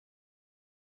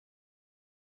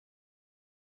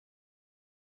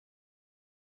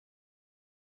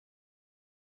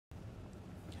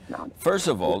First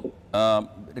of all,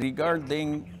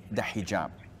 regarding the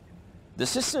hijab, the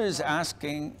sister is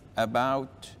asking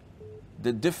about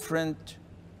the different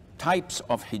types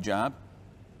of hijab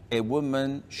a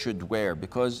woman should wear,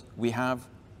 because we have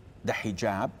the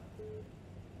hijab,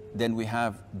 then we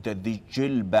have the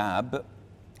jilbab,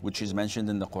 which is mentioned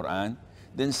in the Quran.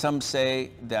 Then some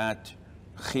say that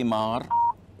khimar,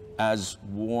 as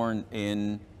worn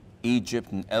in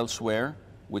Egypt and elsewhere,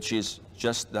 which is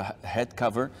just the head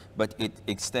cover, but it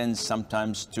extends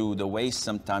sometimes to the waist,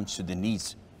 sometimes to the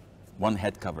knees, one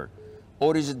head cover.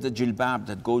 Or is it the jilbab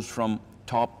that goes from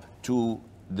top to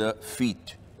the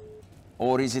feet?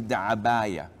 Or is it the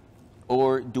abaya?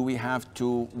 Or do we have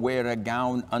to wear a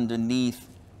gown underneath,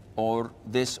 or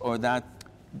this or that?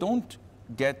 Don't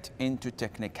get into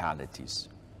technicalities.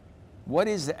 What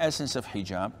is the essence of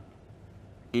hijab?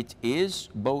 It is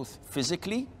both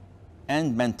physically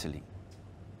and mentally.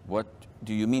 What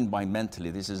do you mean by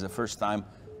mentally? This is the first time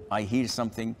I hear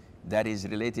something that is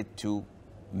related to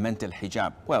mental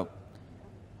hijab. Well,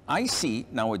 I see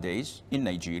nowadays in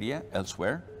Nigeria,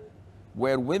 elsewhere,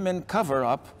 where women cover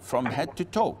up from head to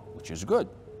toe, which is good.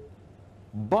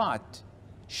 But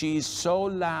she's so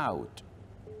loud,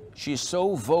 she's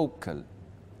so vocal,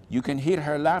 you can hear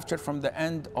her laughter from the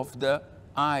end of the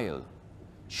aisle.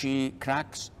 She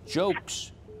cracks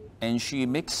jokes and she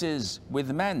mixes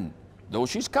with men, though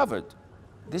she's covered.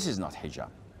 This is not hijab.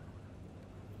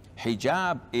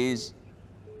 Hijab is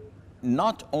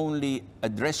not only a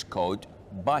dress code,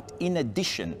 but in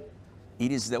addition,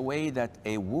 it is the way that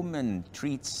a woman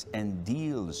treats and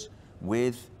deals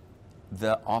with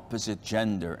the opposite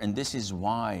gender. And this is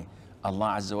why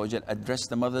Allah Azza wa Jal addressed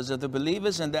the mothers of the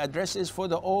believers, and the address is for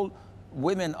the all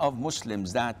women of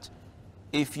Muslims, that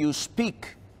if you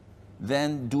speak,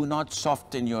 then do not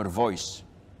soften your voice.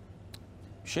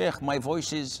 Sheikh, my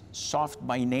voice is soft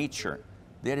by nature.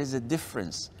 There is a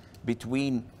difference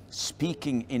between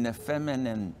speaking in a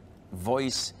feminine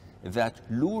voice that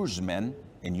lures men,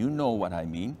 and you know what I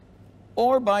mean,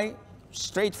 or by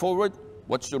straightforward,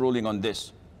 what's the ruling on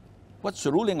this? What's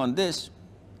the ruling on this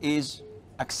is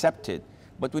accepted.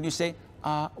 But when you say,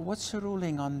 what's the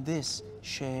ruling on this,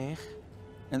 Sheikh?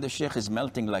 And the Sheikh is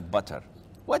melting like butter.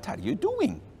 What are you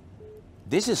doing?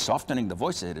 This is softening the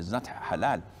voice. It is not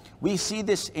halal. We see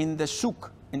this in the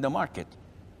souk, in the market.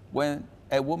 When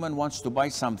a woman wants to buy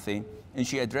something and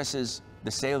she addresses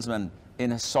the salesman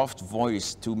in a soft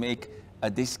voice to make a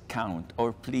discount,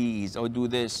 or please, or do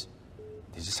this.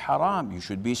 This is haram. You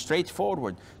should be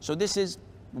straightforward. So this is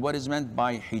what is meant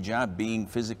by hijab being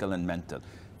physical and mental.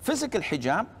 Physical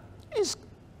hijab is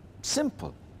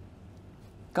simple.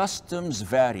 Customs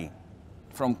vary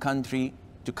from country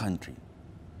to country.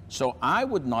 So I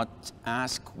would not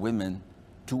ask women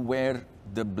to wear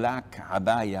the black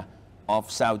abaya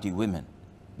of Saudi women,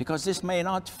 because this may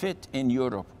not fit in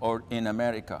Europe or in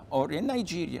America or in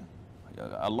Nigeria.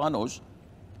 Allah knows.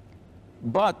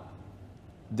 But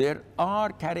there are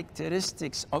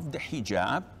characteristics of the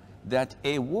hijab that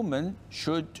a woman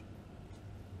should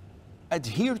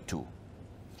adhere to.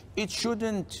 It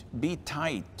shouldn't be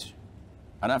tight.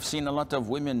 And I've seen a lot of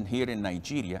women here in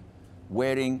Nigeria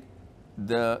wearing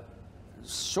the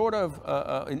sort of,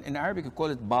 in Arabic you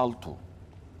call it balto.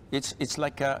 It's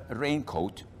like a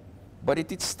raincoat, but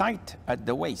it's tight at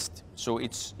the waist. So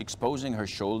it's exposing her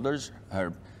shoulders,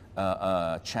 her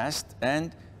chest,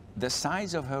 and the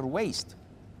size of her waist.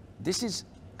 This is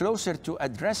closer to a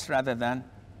dress rather than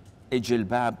a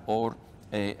jilbab or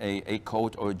a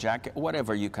coat or jacket,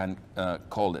 whatever you can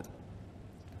call it.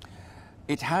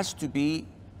 It has to be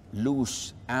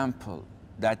loose, ample,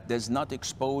 that does not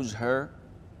expose her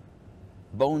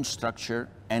bone structure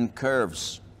and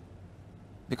curves,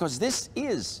 because this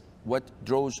is what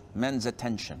draws men's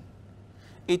attention.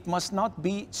 It must not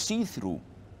be see-through.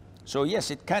 So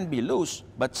yes, it can be loose,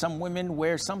 but some women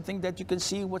wear something that you can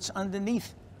see what's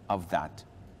underneath of that.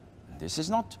 This is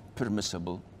not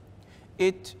permissible.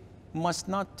 It must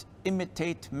not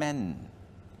imitate men,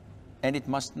 and it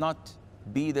must not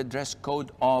be the dress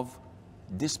code of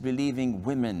disbelieving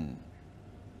women.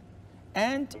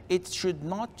 And it should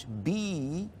not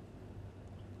be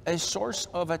a source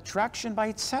of attraction by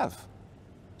itself.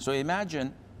 So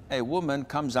imagine a woman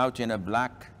comes out in a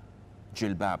black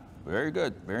jilbab. Very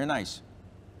good, very nice.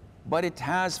 But it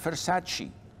has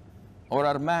Versace or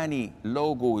Armani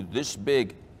logo this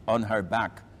big on her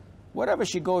back. Wherever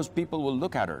she goes, people will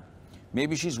look at her.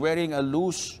 Maybe she's wearing a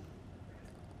loose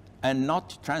and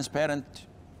not transparent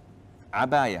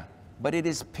abaya, but it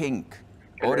is pink,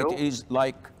 or it is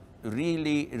like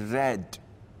really red.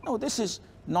 No, this is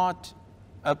not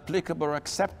applicable or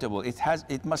acceptable.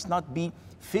 It must not be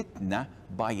fitna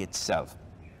by itself.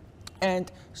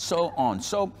 and so on.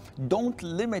 So don't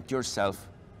limit yourself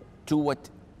to what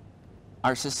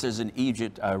our sisters in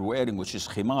Egypt are wearing, which is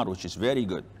khimar, which is very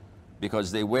good,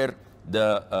 because they wear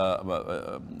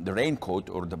the raincoat,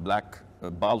 or the black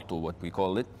balto, what we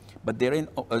call it, but they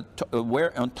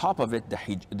wear on top of it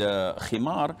the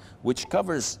khimar, which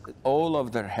covers all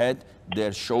of their head,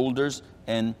 their shoulders,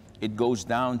 and it goes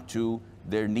down to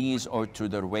their knees or to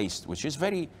their waist, which is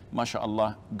very,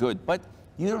 mashallah, good. But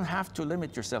you don't have to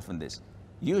limit yourself in this.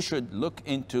 You should look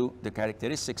into the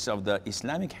characteristics of the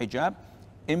Islamic hijab,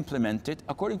 implement it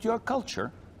according to your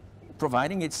culture,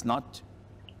 providing it's not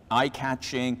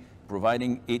eye-catching,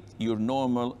 providing you're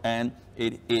normal and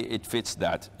it fits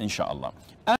that, inshallah.